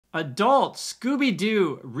Adult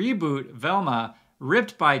Scooby-Doo reboot Velma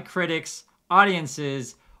ripped by critics,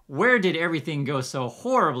 audiences. Where did everything go so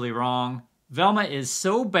horribly wrong? Velma is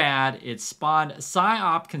so bad it spawned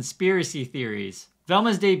psyop conspiracy theories.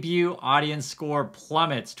 Velma's debut audience score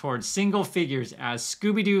plummets towards single figures as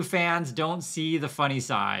Scooby-Doo fans don't see the funny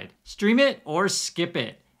side. Stream it or skip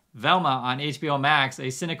it. Velma on HBO Max, a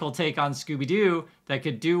cynical take on Scooby-Doo that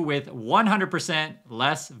could do with 100%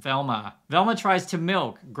 less Velma. Velma tries to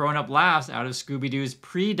milk grown-up laughs out of Scooby-Doo's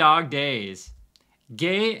pre-dog days.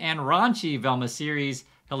 Gay and raunchy Velma series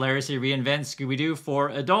hilariously reinvents Scooby-Doo for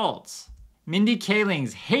adults. Mindy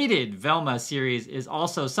Kaling's hated Velma series is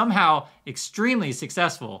also somehow extremely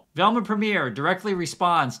successful. Velma premiere directly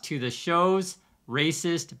responds to the show's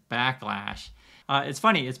racist backlash. It's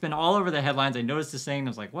funny, it's been all over the headlines. I noticed this thing, and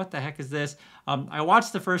I was like, what the heck is this? I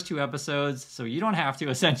watched the first 2 episodes, so you don't have to,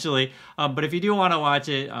 essentially. But if you do want to watch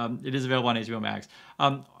it, it is available on HBO Max.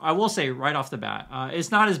 I will say right off the bat,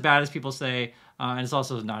 it's not as bad as people say, and it's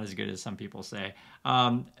also not as good as some people say.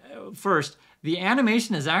 First, the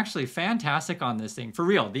animation is actually fantastic on this thing. For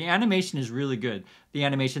real, the animation is really good. The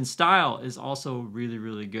animation style is also really,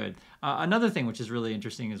 really good. Another thing which is really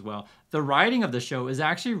interesting as well, the writing of the show is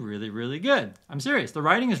actually really, really good. I'm serious, the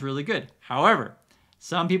writing is really good. However,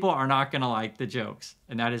 some people are not gonna like the jokes,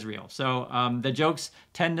 and that is real. So the jokes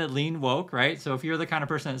tend to lean woke, right? So if you're the kind of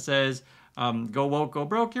person that says, go woke, go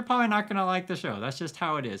broke, you're probably not gonna like the show. That's just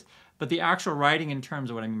how it is. But the actual writing, in terms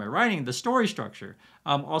of what I mean by writing, the story structure,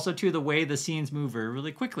 also to the way the scenes move very,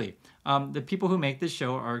 really quickly. The people who make this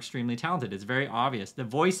show are extremely talented. It's very obvious. The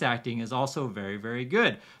voice acting is also very, very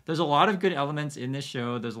good. There's a lot of good elements in this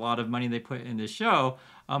show. There's a lot of money they put in this show.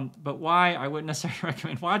 But why I wouldn't necessarily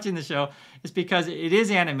recommend watching the show is because it is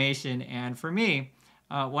animation. And for me,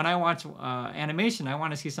 when I watch animation, I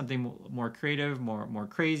want to see something more creative, more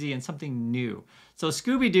crazy, and something new. So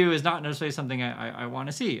Scooby-Doo is not necessarily something I want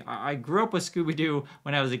to see. I grew up with Scooby-Doo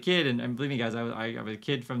when I was a kid, and believe me, guys, I was a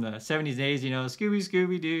kid from the 70s days, you know,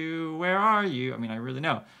 Scooby-Doo, where are you? I mean, I really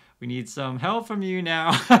know. We need some help from you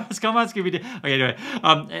now. Come on, Scooby-Doo. Okay, anyway.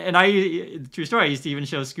 And true story, I used to even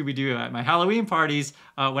show Scooby-Doo at my Halloween parties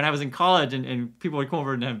when I was in college, and people would come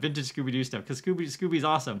over and have vintage Scooby-Doo stuff, because Scooby's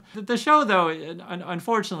awesome. The show, though,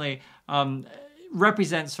 unfortunately,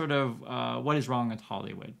 represents sort of what is wrong with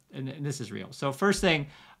Hollywood. And this is real. So first thing,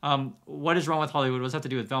 what is wrong with Hollywood, what does that have to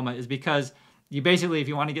do with Velma, is because you basically, if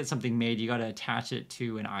you want to get something made, you got to attach it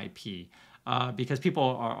to an IP. Because people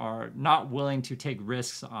are not willing to take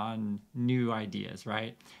risks on new ideas,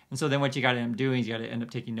 right? And so then what you got to end up doing is you got to end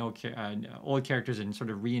up taking old characters and sort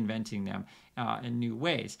of reinventing them in new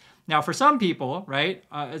ways. Now, for some people, right,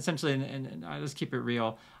 essentially, and let's keep it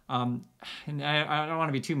real, and I don't want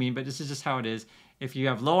to be too mean, but this is just how it is. If you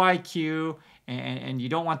have low IQ and you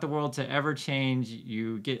don't want the world to ever change,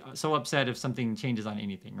 you get so upset if something changes on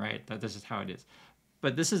anything, right? That's just how it is.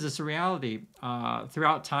 But this is a reality.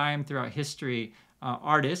 Throughout time, throughout history,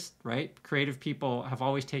 artists, right, creative people have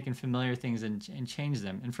always taken familiar things and changed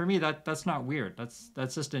them. And for me, that's not weird.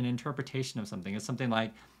 That's just an interpretation of something. It's something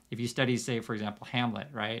like if you study, say, for example, Hamlet,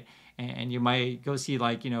 right? And you might go see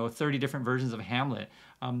 30 different versions of Hamlet,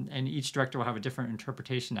 and each director will have a different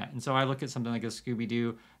interpretation of that. And so I look at something like a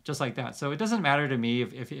Scooby-Doo just like that. So it doesn't matter to me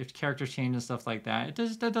if characters change and stuff like that.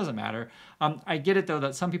 That doesn't matter. I get it, though,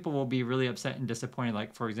 that some people will be really upset and disappointed.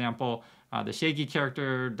 Like, for example, the Shaggy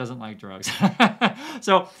character doesn't like drugs.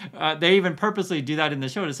 So they even purposely do that in the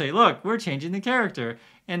show to say, look, we're changing the character.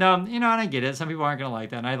 And and I get it. Some people aren't gonna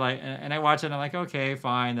like that, and I watch it and I'm like, okay,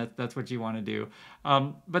 fine, that's what you want to do.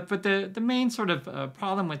 But the main sort of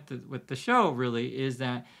problem with the show really is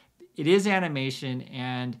that it is animation,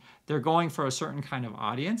 and they're going for a certain kind of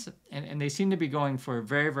audience, and they seem to be going for a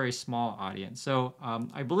very, very small audience. So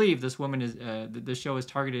I believe this woman is the show is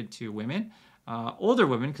targeted to women, older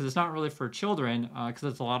women, because it's not really for children, because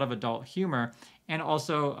it's a lot of adult humor, and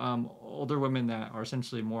also older women that are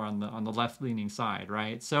essentially more on the left-leaning side,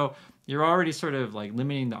 right? So you're already sort of like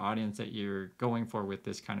limiting the audience that you're going for with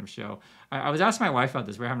this kind of show. I was asking my wife about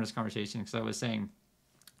this. We were having this conversation because I was saying,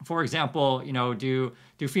 for example, do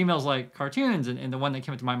females like cartoons? And the one that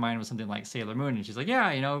came to my mind was something like Sailor Moon. And she's like,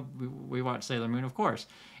 yeah, we watch Sailor Moon, of course.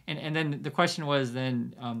 And then the question was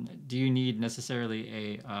then, do you need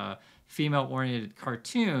necessarily a female-oriented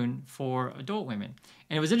cartoon for adult women?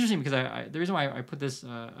 And it was interesting because the reason why I put this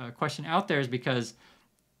question out there is because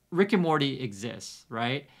Rick and Morty exists,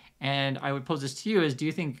 right? And I would pose this to you: do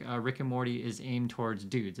you think Rick and Morty is aimed towards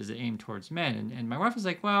dudes? Is it aimed towards men? And my wife was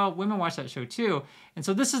like, well, women watch that show too. And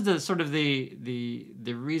so this is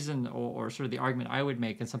the reason or sort of the argument I would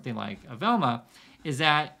make in something like a Velma, is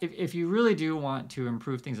that if you really do want to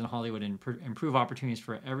improve things in Hollywood and improve opportunities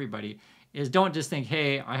for everybody, is don't just think,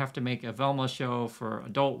 hey, I have to make a Velma show for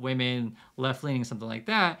adult women, left-leaning, something like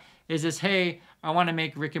that. Is this, hey, I want to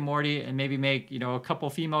make Rick and Morty and maybe make, a couple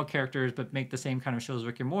female characters, but make the same kind of show as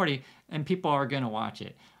Rick and Morty, and people are going to watch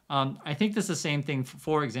it. I think this is the same thing.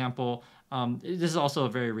 For example, this is also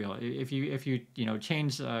very real. If you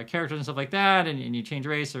change characters and stuff like that, and you change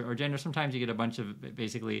race or gender, sometimes you get a bunch of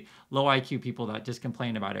basically low IQ people that just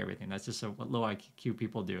complain about everything. That's just what low IQ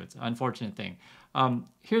people do. It's an unfortunate thing.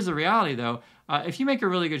 Here's the reality, though. If you make a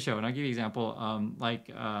really good show, and I'll give you an example,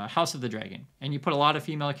 like House of the Dragon, and you put a lot of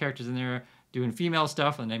female characters in there doing female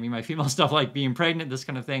stuff, and I mean by female stuff like being pregnant, this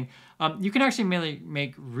kind of thing, you can actually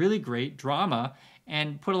make really great drama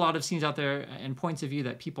and put a lot of scenes out there and points of view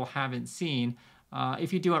that people haven't seen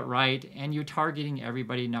if you do it right, and you're targeting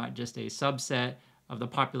everybody, not just a subset of the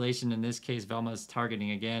population. In this case, Velma is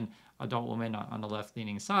targeting, again, adult women on the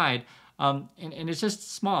left-leaning side. And it's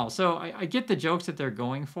just small. So I get the jokes that they're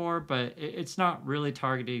going for, but it's not really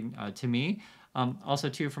targeting to me. Also,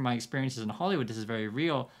 too, from my experiences in Hollywood, this is very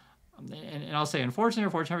real. And I'll say, unfortunately, or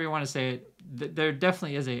fortunately, however you want to say it, there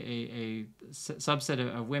definitely is a subset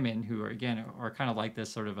of women who are kind of like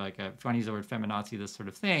this, sort of like a, if you want to use the word feminazi, this sort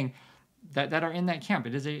of thing, that are in that camp.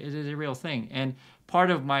 It is a real thing. And part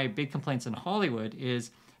of my big complaints in Hollywood is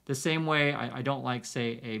the same way I don't like,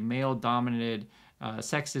 say, a male-dominated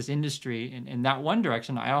sexist industry in that one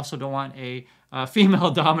direction. I also don't want a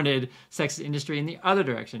female-dominated sexist industry in the other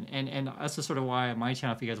direction. And that's just sort of why my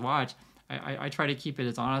channel, if you guys watch, I try to keep it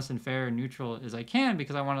as honest and fair and neutral as I can,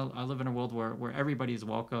 because I live in a world where everybody is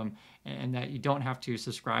welcome, and that you don't have to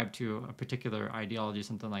subscribe to a particular ideology,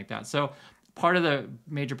 something like that. So part of the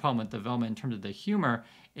major problem with the Velma in terms of the humor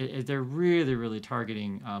is they're really, really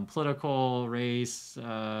targeting political, race,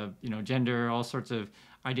 gender, all sorts of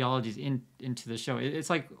ideologies into the show. It's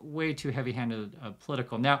like way too heavy-handed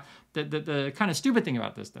political. Now, the kind of stupid thing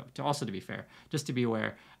about this, though, to be fair, just to be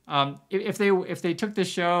aware, if they took this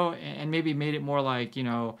show and maybe made it more like,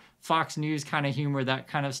 Fox News kind of humor, that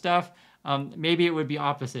kind of stuff, maybe it would be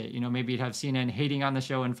opposite. Maybe you'd have CNN hating on the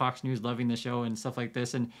show and Fox News loving the show and stuff like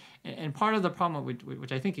this. And part of the problem,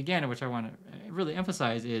 which I think, again, which I want to really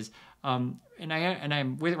emphasize is, and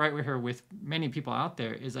I'm right with her with many people out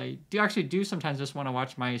there, is I do sometimes just want to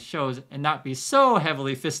watch my shows and not be so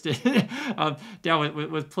heavily fisted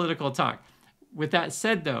down with political talk. With that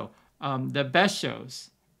said, though, the best shows,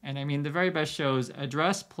 and I mean the very best shows,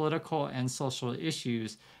 address political and social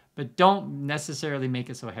issues, but don't necessarily make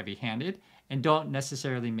it so heavy-handed and don't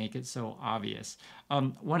necessarily make it so obvious.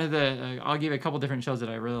 One of the, I'll give you a couple different shows that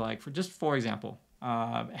I really like. For example,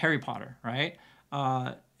 Harry Potter, right?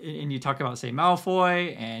 And you talk about, say,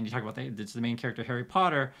 Malfoy, and you talk about the main character, Harry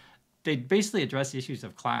Potter. They basically address issues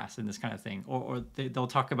of class and this kind of thing, or they'll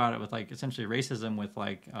talk about it with like essentially racism with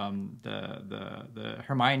like the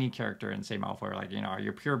Hermione character and say Malfoy, like, are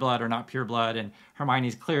you pure blood or not pure blood? And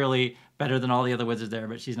Hermione's clearly better than all the other wizards there,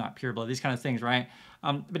 but she's not pure blood. These kind of things, right?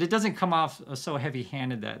 But it doesn't come off so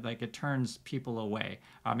heavy-handed that like it turns people away.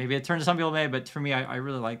 Maybe it turns some people away, but for me, I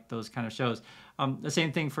really like those kind of shows. The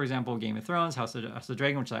same thing, for example, Game of Thrones, House of the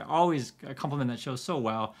Dragon, which I always compliment that show so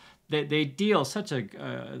well. They deal such a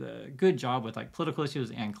good job with like political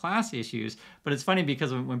issues and class issues, but it's funny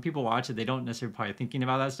because when people watch it, they don't necessarily probably thinking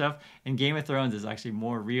about that stuff. And Game of Thrones is actually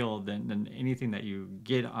more real than anything that you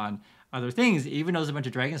get on other things. Even though there's a bunch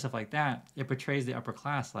of dragon stuff like that, it portrays the upper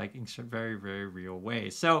class like in very, very real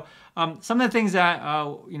ways. So some of the things that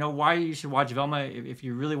why you should watch Velma if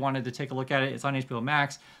you really wanted to take a look at it, it's on HBO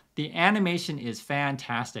Max. The animation is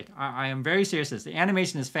fantastic. I am very serious. The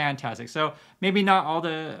animation is fantastic. So maybe not all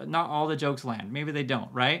the jokes land. Maybe they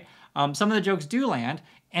don't, right? Some of the jokes do land,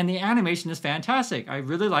 and the animation is fantastic. I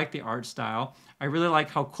really like the art style. I really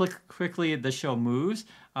like how quickly the show moves.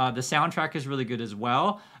 The soundtrack is really good as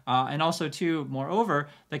well. And also, too, moreover,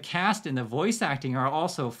 the cast and the voice acting are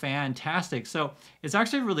also fantastic. So it's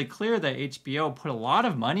actually really clear that HBO put a lot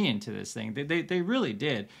of money into this thing. They really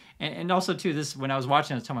did. And also, too, this, when I was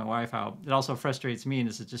watching, I was telling my wife how it also frustrates me, and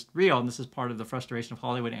this is just real, and this is part of the frustration of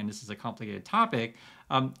Hollywood, and this is a complicated topic.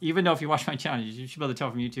 Even though if you watch my channel, you should be able to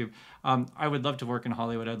tell from YouTube, I would love to work in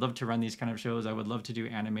Hollywood. I'd love to run these kind of shows. I would love to do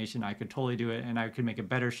animation. I could totally do it, and I could make a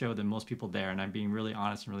better show than most people there, and I'm being really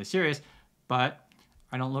honest and really serious, but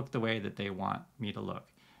I don't look the way that they want me to look.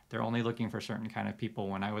 They're only looking for certain kind of people.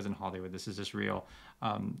 When I was in Hollywood, this is just real.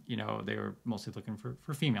 They were mostly looking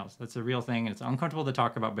for females. That's a real thing, and it's uncomfortable to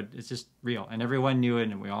talk about, but it's just real. And everyone knew it,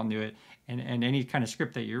 and we all knew it. And any kind of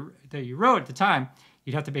script that you wrote at the time,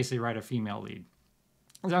 you'd have to basically write a female lead.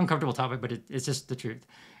 It's an uncomfortable topic, but it's just the truth.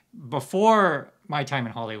 before my time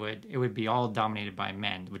in Hollywood, it would be all dominated by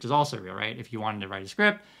men, which is also real, right? If you wanted to write a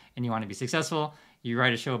script and you want to be successful, you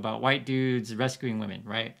write a show about white dudes rescuing women,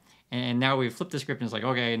 right? And now we've flipped the script and it's like,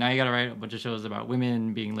 okay, now you got to write a bunch of shows about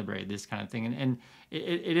women being liberated, this kind of thing. And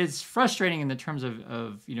it is frustrating in the terms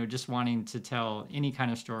of, you know, just wanting to tell any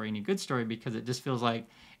kind of story, any good story, because it just feels like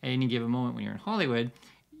at any given moment when you're in Hollywood,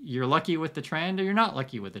 you're lucky with the trend or you're not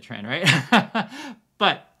lucky with the trend, right?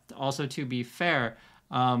 But also, to be fair,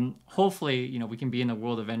 hopefully, you know, we can be in a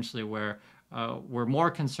world eventually where we're more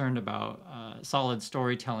concerned about solid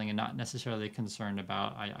storytelling and not necessarily concerned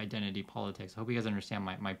about identity politics. I hope you guys understand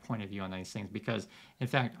my point of view on these things, because, in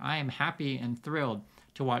fact, I am happy and thrilled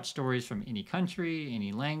to watch stories from any country,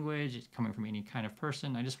 any language, coming from any kind of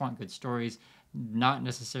person. I just want good stories, not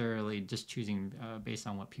necessarily just choosing based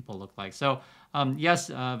on what people look like. So, yes,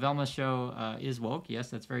 Velma's show is woke. Yes,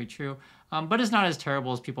 that's very true. But it's not as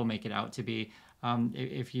terrible as people make it out to be.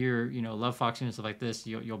 If you're, you know, love Fox News and stuff like this,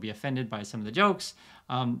 you'll be offended by some of the jokes.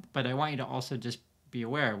 But I want you to also just be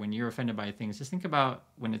aware when you're offended by things. Just think about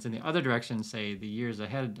when it's in the other direction, say the years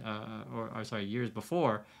ahead, or sorry, years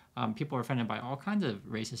before. People are offended by all kinds of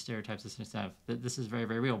racist stereotypes and stuff. This is very,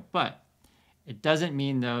 very real. But it doesn't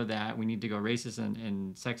mean, though, that we need to go racist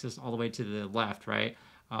and sexist all the way to the left, right?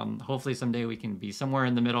 Hopefully someday we can be somewhere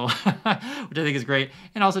in the middle, which I think is great.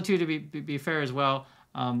 And also, too, to be fair as well,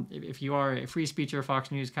 if you are a free speech or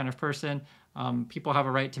Fox News kind of person, people have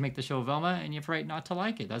a right to make the show Velma, and you have a right not to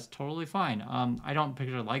like it. That's totally fine. I don't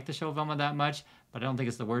particularly like the show Velma that much, but I don't think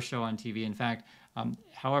it's the worst show on TV. In fact,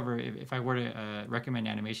 however, if I were to recommend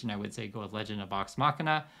animation, I would say go with Legend of Vox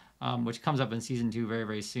Machina, which comes up in season 2 very,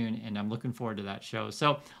 very soon, and I'm looking forward to that show.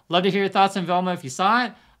 So, love to hear your thoughts on Velma if you saw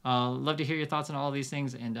it. Love to hear your thoughts on all of these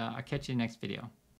things, and I'll catch you in the next video.